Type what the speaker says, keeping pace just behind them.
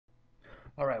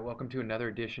Alright, welcome to another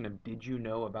edition of Did You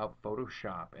Know About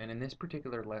Photoshop? And in this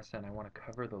particular lesson, I want to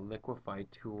cover the Liquify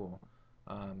tool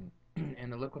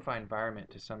and the Liquify environment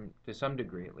to some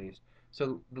degree at least.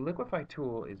 So the Liquify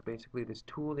tool is basically this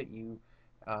tool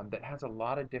that has a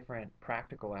lot of different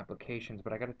practical applications,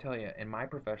 but I got to tell you, in my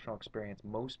professional experience,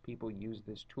 most people use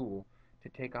this tool to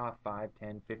take off 5,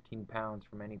 10, 15 pounds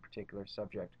from any particular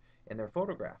subject in their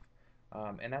photograph.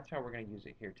 And that's how we're going to use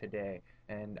it here today.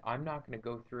 And I'm not going to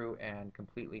go through and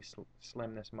completely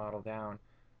slim this model down.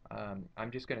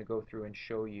 I'm just going to go through and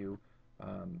show you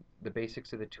the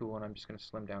basics of the tool, and I'm just going to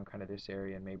slim down kind of this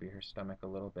area and maybe her stomach a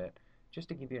little bit, just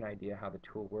to give you an idea how the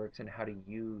tool works and how to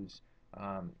use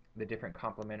the different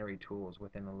complementary tools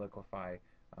within the Liquify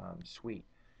suite.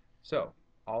 So,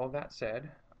 all of that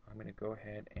said, I'm going to go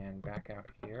ahead and back out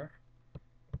here.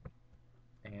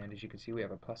 And as you can see, we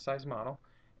have a plus size model.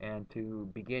 And to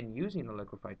begin using the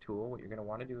Liquify tool, what you're going to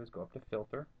want to do is go up to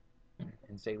Filter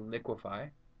and say Liquify.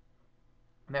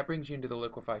 And that brings you into the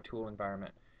Liquify tool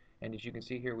environment. And as you can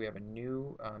see here, we have a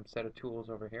new set of tools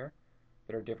over here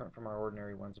that are different from our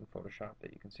ordinary ones in Photoshop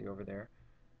that you can see over there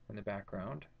in the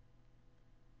background.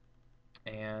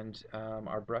 And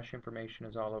our brush information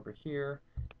is all over here.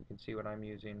 You can see what I'm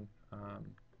using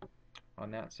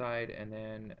on that side. And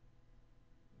then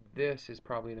this is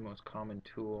probably the most common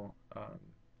tool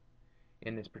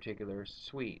in this particular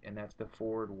suite, and that's the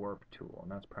forward warp tool,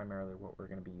 and that's primarily what we're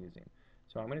going to be using.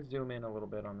 So I'm going to zoom in a little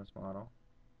bit on this model,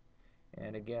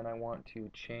 and again I want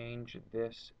to change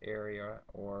this area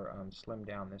or slim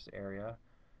down this area.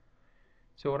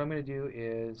 So what I'm going to do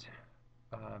is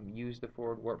use the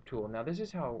forward warp tool. Now this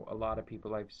is how a lot of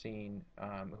people I've seen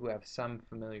who have some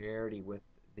familiarity with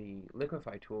the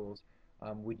Liquify tools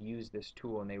would use this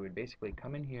tool, and they would basically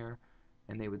come in here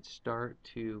and they would start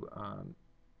to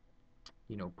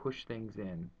push things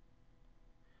in.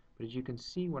 But as you can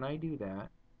see, when I do that,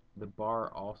 the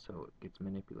bar also gets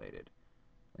manipulated.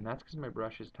 And that's because my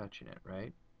brush is touching it,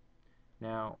 right?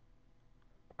 Now,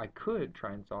 I could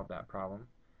try and solve that problem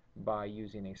by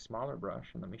using a smaller brush,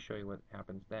 and let me show you what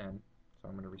happens then. So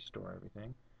I'm going to restore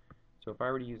everything. So if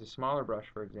I were to use a smaller brush,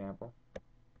 for example,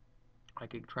 I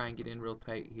could try and get in real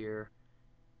tight here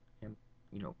and,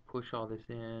 push all this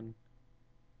in.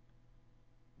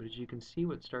 But as you can see,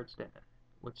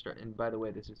 and by the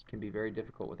way, can be very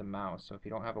difficult with a mouse, so if you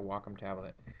don't have a Wacom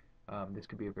tablet, this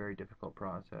could be a very difficult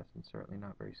process and certainly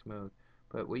not very smooth.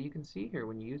 But what you can see here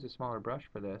when you use a smaller brush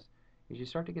for this is you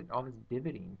start to get all this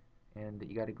divoting and that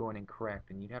you got to go in and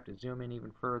correct, and you'd have to zoom in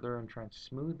even further and try and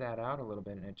smooth that out a little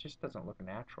bit, and it just doesn't look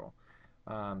natural.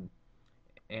 Um,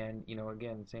 and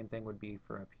again, same thing would be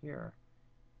for up here,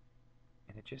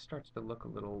 and it just starts to look a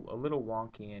little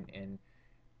wonky,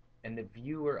 and the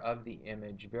viewer of the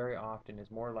image very often is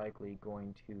more likely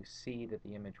going to see that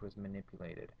the image was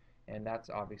manipulated. And that's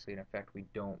obviously an effect we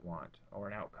don't want, or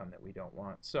an outcome that we don't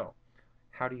want. So,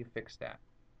 how do you fix that?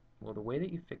 Well, the way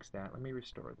that you fix that, let me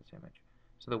restore this image.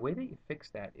 So the way that you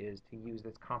fix that is to use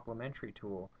this complementary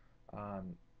tool,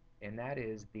 and that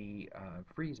is the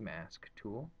freeze mask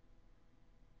tool.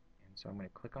 And so I'm going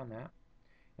to click on that.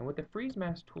 And what the freeze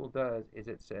mask tool does is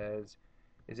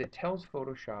it tells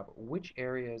Photoshop which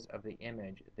areas of the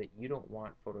image that you don't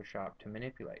want Photoshop to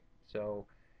manipulate. So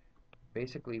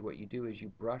basically what you do is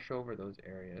you brush over those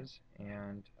areas,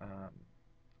 and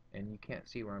you can't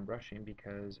see where I'm brushing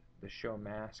because the show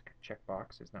mask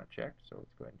checkbox is not checked, so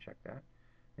let's go ahead and check that.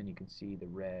 And you can see the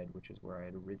red, which is where I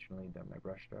had originally done my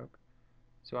brush stroke.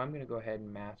 So I'm going to go ahead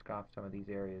and mask off some of these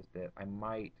areas that I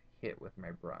might hit with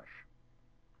my brush.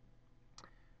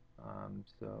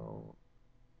 So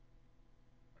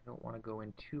I don't want to go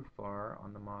in too far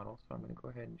on the model, so I'm going to go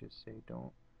ahead and just say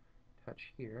don't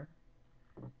touch here.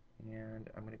 And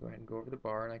I'm going to go ahead and go over the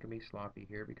bar, and I can be sloppy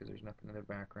here because there's nothing in the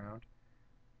background.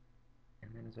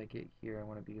 And then as I get here, I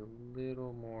want to be a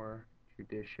little more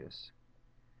judicious.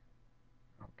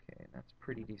 Okay, that's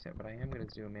pretty decent, but I am going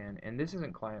to zoom in. And this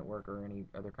isn't client work or any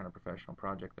other kind of professional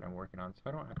project that I'm working on, so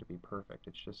I don't have to be perfect.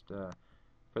 It's just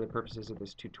for the purposes of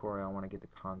this tutorial, I want to get the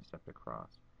concept across.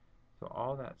 So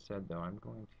all that said, though, I'm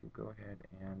going to go ahead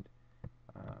and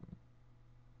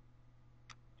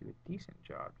do a decent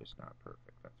job, just not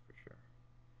perfect, that's for sure.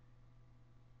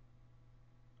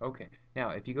 Okay, now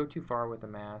if you go too far with a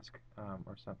mask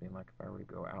or something, like if I were to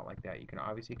go out like that, you can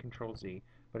obviously Control Z,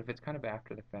 but if it's kind of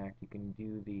after the fact, you can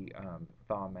do the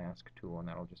thaw mask tool, and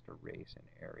that'll just erase an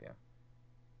area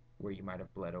where you might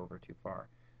have bled over too far.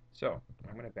 So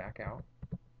I'm going to back out,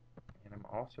 and I'm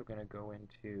also going to go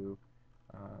into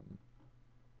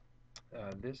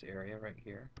this area right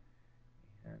here,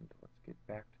 and let's get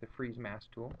back to the freeze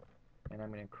mask tool. And I'm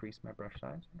going to increase my brush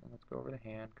size. And let's go over the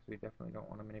hand because we definitely don't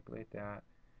want to manipulate that.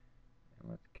 And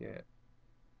let's get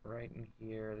right in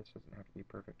here. This doesn't have to be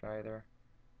perfect either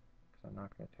because I'm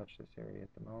not going to touch this area at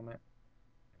the moment.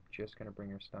 I'm just going to bring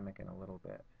her stomach in a little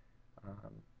bit.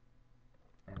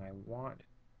 And I want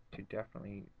to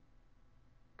definitely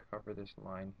cover this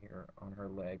line here on her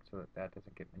leg so that that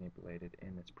doesn't get manipulated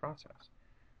in this process.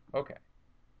 Okay,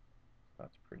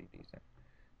 that's pretty decent.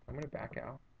 I'm going to back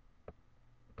out.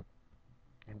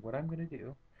 And what I'm going to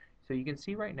do, so you can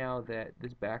see right now that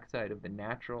this backside of the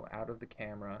natural out of the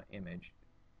camera image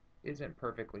isn't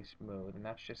perfectly smooth, and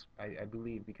that's just, I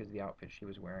believe, because of the outfit she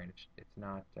was wearing.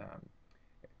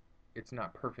 It's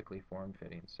not perfectly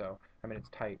form-fitting. So, I mean, it's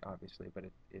tight, obviously, but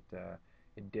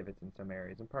it divots in some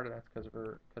areas, and part of that's because of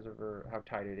her how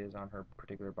tight it is on her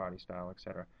particular body style,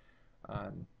 etc.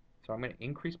 So I'm going to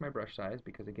increase my brush size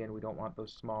because, again, we don't want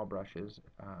those small brushes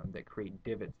that create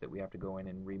divots that we have to go in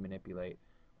and remanipulate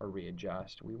or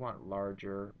readjust. We want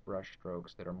larger brush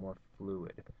strokes that are more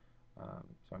fluid. So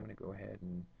I'm going to go ahead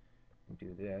and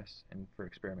do this and for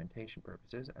experimentation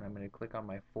purposes, and I'm going to click on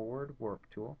my forward warp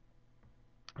tool,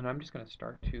 and I'm just going to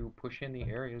start to push in the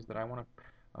areas that I want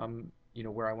to,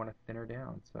 where I want to thin her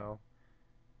down. So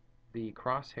the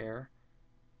crosshair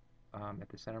at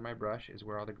the center of my brush is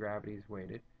where all the gravity is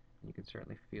weighted. You can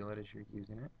certainly feel it as you're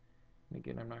using it. And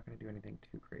again, I'm not going to do anything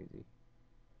too crazy.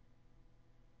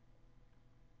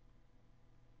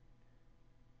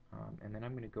 And then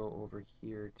I'm going to go over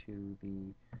here to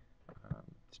the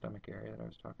stomach area that I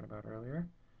was talking about earlier.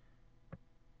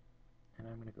 And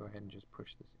I'm going to go ahead and just push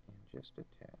this in just a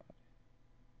tad.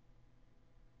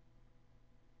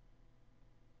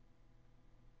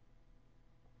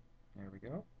 There we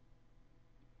go.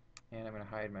 And I'm going to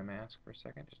hide my mask for a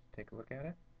second just to take a look at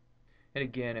it. And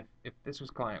again, if this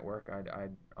was client work, and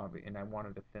I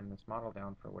wanted to thin this model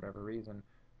down for whatever reason,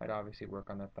 I'd obviously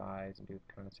work on the thighs and do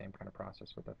kind of the same kind of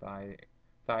process with the thigh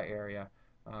area.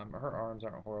 Her arms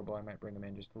aren't horrible. I might bring them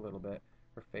in just a little bit.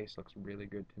 Her face looks really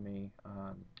good to me.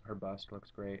 Her bust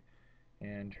looks great,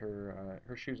 and her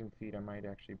shoes and feet I might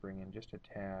actually bring in just a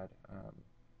tad.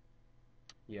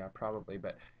 Yeah, probably,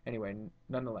 but anyway,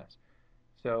 nonetheless.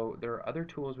 So there are other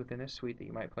tools within this suite that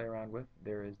you might play around with.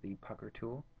 There is the pucker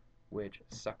tool, which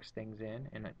sucks things in,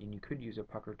 and you could use a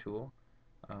pucker tool.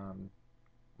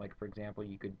 Like for example,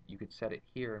 you could set it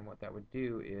here, and what that would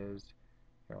do is,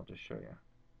 here I'll just show you.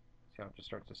 See how it just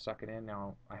starts to suck it in.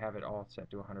 Now I have it all set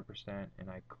to 100%, and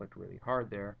I clicked really hard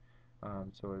there,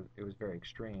 so it was very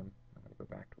extreme. I'm going to go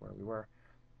back to where we were,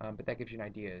 but that gives you an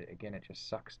idea. Again, it just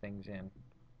sucks things in.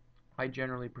 I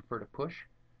generally prefer to push,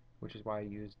 which is why I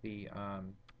use the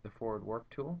forward warp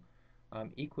tool.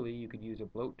 Equally, you could use a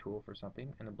bloat tool for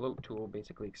something, and the bloat tool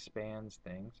basically expands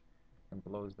things and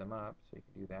blows them up, so you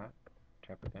can do that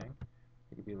type of thing.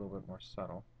 You could be a little bit more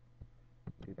subtle,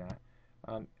 do that.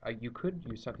 You could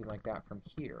use something like that from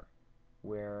here,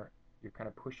 where you're kind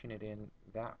of pushing it in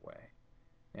that way.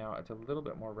 Now, it's a little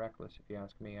bit more reckless if you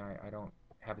ask me. I don't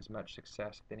have as much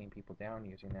success thinning people down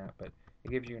using that, but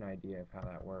it gives you an idea of how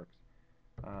that works.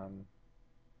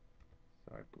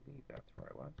 So I believe that's where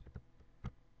I was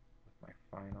with my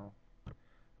final.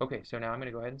 Okay, so now I'm going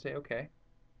to go ahead and say OK.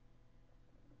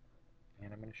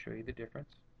 And I'm going to show you the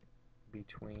difference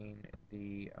between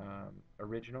the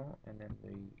original and then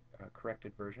the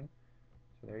corrected version.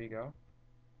 So there you go.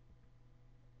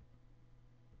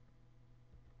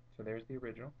 So there's the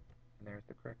original, and there's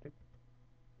the corrected.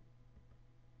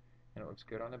 And it looks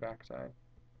good on the back side.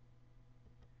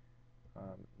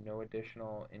 No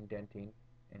additional indenting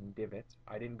and divots.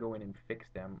 I didn't go in and fix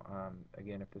them.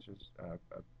 Again, if this was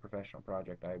a professional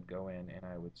project, I'd go in and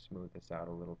I would smooth this out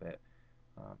a little bit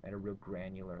at a real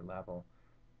granular level.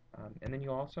 And then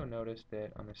you'll also notice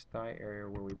that on this thigh area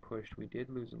where we pushed, we did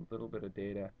lose a little bit of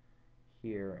data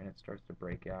here, and it starts to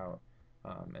break out.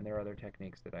 And there are other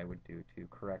techniques that I would do to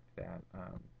correct that.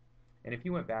 And if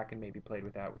you went back and maybe played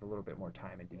with that with a little bit more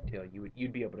time and detail,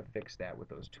 you'd be able to fix that with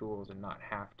those tools and not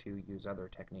have to use other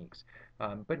techniques.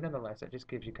 But nonetheless, that just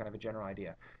gives you kind of a general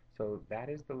idea. So that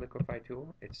is the Liquify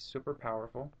tool. It's super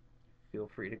powerful. Feel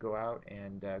free to go out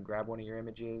and grab one of your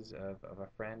images of a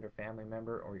friend or family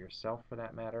member, or yourself for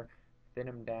that matter, thin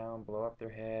them down, blow up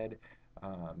their head,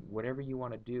 whatever you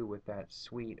want to do with that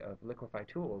suite of Liquify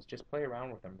tools, just play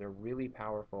around with them. They're really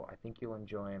powerful. I think you'll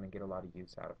enjoy them and get a lot of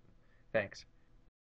use out of them. Thanks.